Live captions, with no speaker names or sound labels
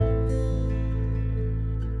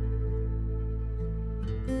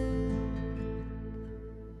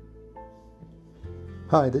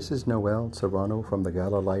Hi, this is Noel Serrano from the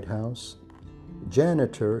Gala Lighthouse,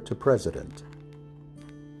 janitor to president.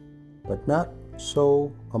 But not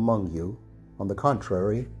so among you. On the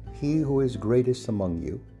contrary, he who is greatest among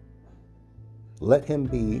you, let him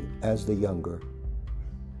be as the younger,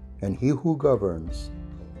 and he who governs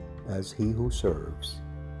as he who serves.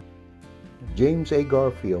 James A.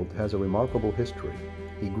 Garfield has a remarkable history.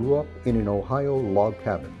 He grew up in an Ohio log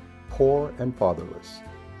cabin, poor and fatherless.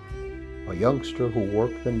 A youngster who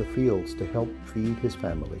worked in the fields to help feed his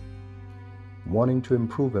family. Wanting to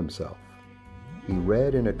improve himself, he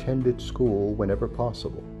read and attended school whenever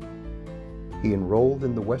possible. He enrolled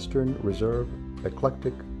in the Western Reserve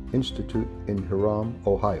Eclectic Institute in Hiram,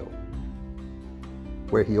 Ohio,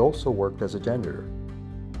 where he also worked as a janitor.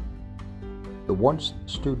 The once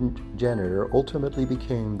student janitor ultimately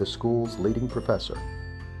became the school's leading professor,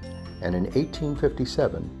 and in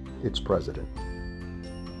 1857, its president.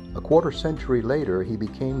 A quarter century later, he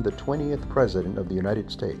became the 20th President of the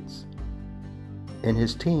United States. In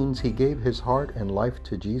his teens, he gave his heart and life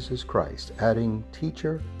to Jesus Christ, adding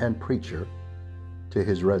teacher and preacher to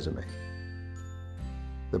his resume.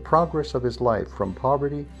 The progress of his life from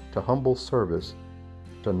poverty to humble service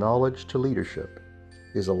to knowledge to leadership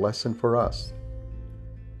is a lesson for us.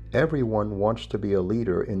 Everyone wants to be a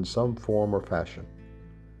leader in some form or fashion,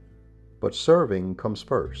 but serving comes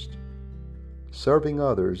first. Serving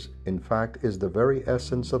others, in fact, is the very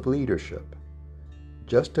essence of leadership.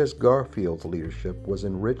 Just as Garfield's leadership was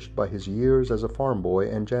enriched by his years as a farm boy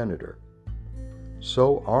and janitor,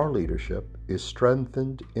 so our leadership is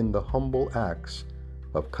strengthened in the humble acts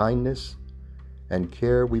of kindness and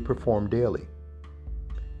care we perform daily.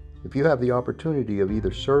 If you have the opportunity of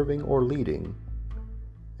either serving or leading,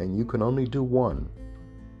 and you can only do one,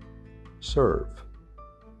 serve.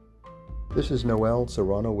 This is Noel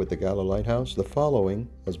Serrano with the Gala Lighthouse. The following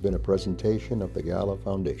has been a presentation of the Gala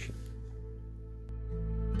Foundation.